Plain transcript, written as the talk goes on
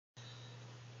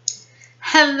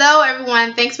Hello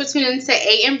everyone, thanks for tuning in to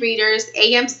AMReaders.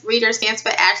 AMReaders stands for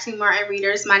Ashley Martin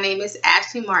Readers. My name is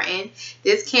Ashley Martin.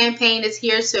 This campaign is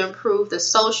here to improve the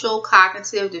social,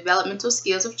 cognitive, developmental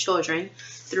skills of children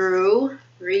through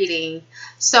reading.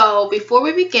 So before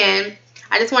we begin,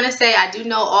 I just want to say I do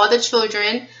know all the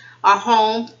children are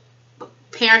home.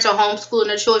 Parents are homeschooling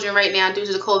their children right now due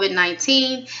to the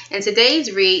COVID-19. And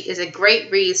today's read is a great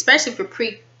read, especially for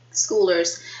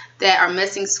preschoolers that are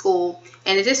missing school,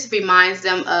 and it just reminds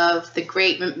them of the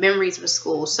great memories of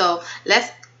school. So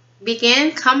let's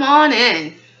begin. Come on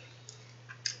in.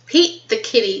 Pete the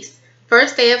Kitty's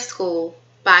First Day of School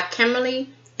by Kimberly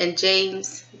and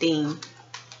James Dean.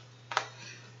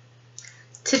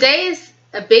 Today is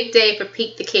a big day for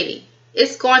Pete the Kitty.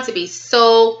 It's going to be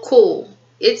so cool.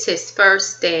 It's his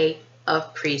first day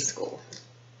of preschool.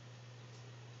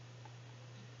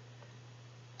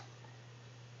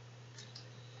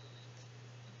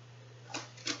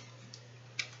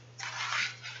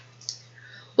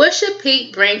 What should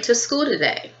Pete bring to school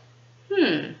today?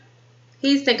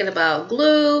 He's thinking about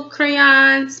glue,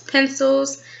 crayons,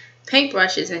 pencils,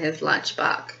 paintbrushes in his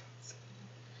lunchbox.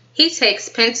 He takes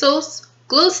pencils,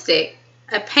 glue stick,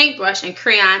 a paintbrush, and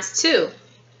crayons too.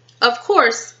 Of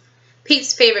course,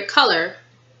 Pete's favorite color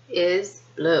is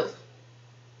blue.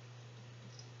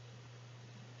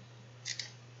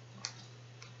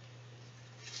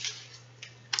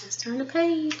 Let's turn the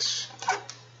page.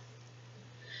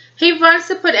 He runs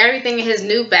to put everything in his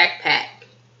new backpack.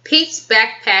 Pete's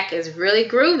backpack is really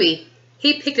groovy.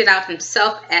 He picked it out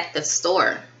himself at the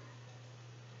store.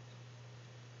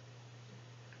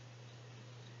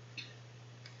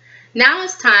 Now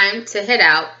it's time to head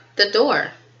out the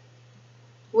door.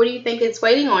 What do you think is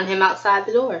waiting on him outside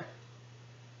the door?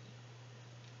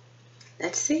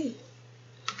 Let's see.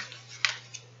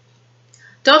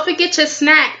 Don't forget your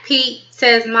snack, Pete,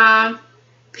 says Mom.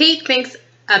 Pete thinks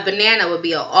a banana would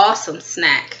be an awesome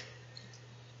snack.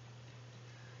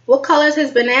 What color is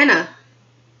his banana?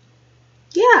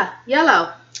 Yeah,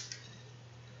 yellow.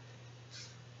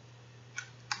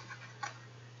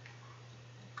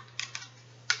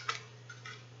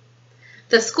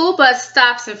 The school bus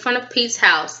stops in front of Pete's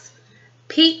house.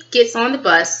 Pete gets on the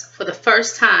bus for the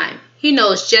first time. He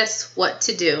knows just what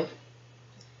to do.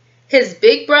 His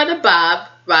big brother Bob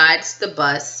rides the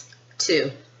bus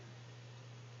too.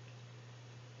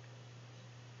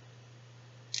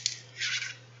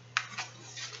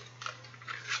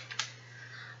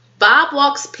 Bob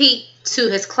walks Pete to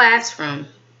his classroom.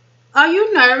 Are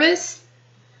you nervous?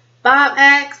 Bob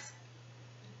asks.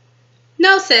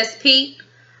 No, says Pete.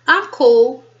 I'm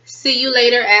cool. See you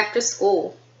later after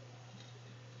school.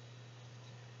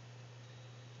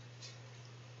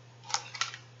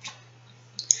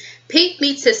 Pete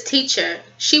meets his teacher.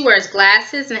 She wears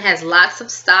glasses and has lots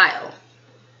of style.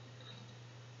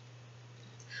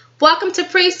 Welcome to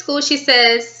preschool, she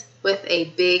says with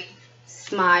a big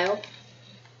smile.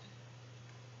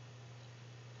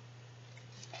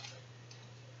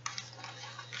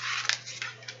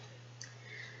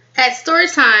 At story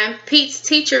time, Pete's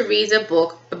teacher reads a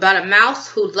book about a mouse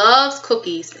who loves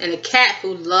cookies and a cat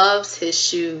who loves his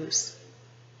shoes.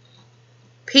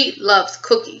 Pete loves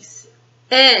cookies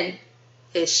and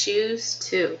his shoes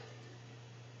too.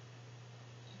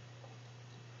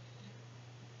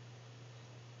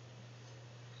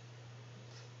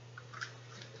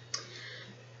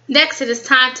 Next, it is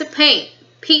time to paint.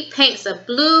 Pete paints a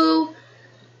blue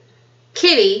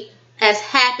kitty as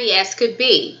happy as could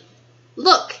be.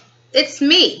 Look, it's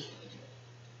me.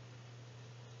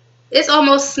 It's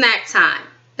almost snack time.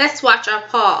 Let's watch our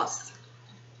paws.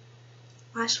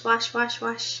 Wash, wash, wash,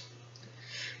 wash.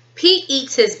 Pete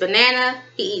eats his banana.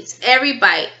 He eats every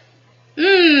bite.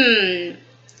 That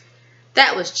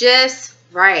was just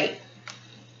right.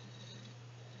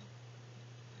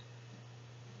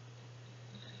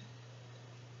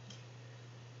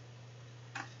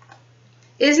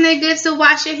 Isn't it good to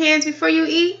wash your hands before you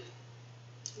eat?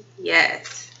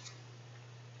 Yes.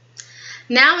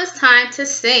 Now it's time to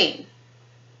sing.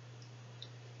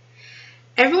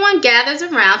 Everyone gathers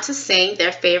around to sing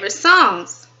their favorite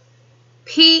songs.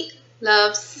 Pete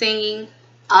loves singing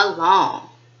along.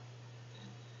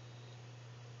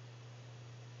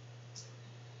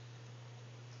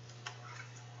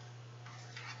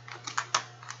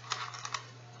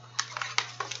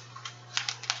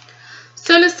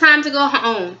 Soon it's time to go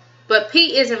home, but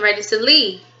Pete isn't ready to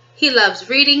leave. He loves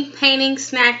reading, painting,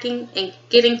 snacking, and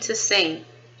getting to sing.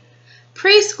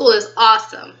 Preschool is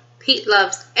awesome. Pete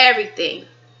loves everything.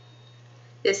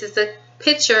 This is a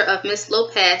picture of Miss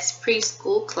Lopez's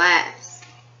preschool class.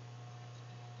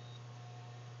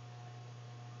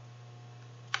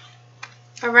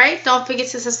 Alright, don't forget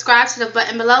to subscribe to the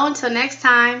button below. Until next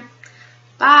time,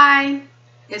 bye,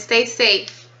 and stay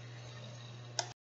safe.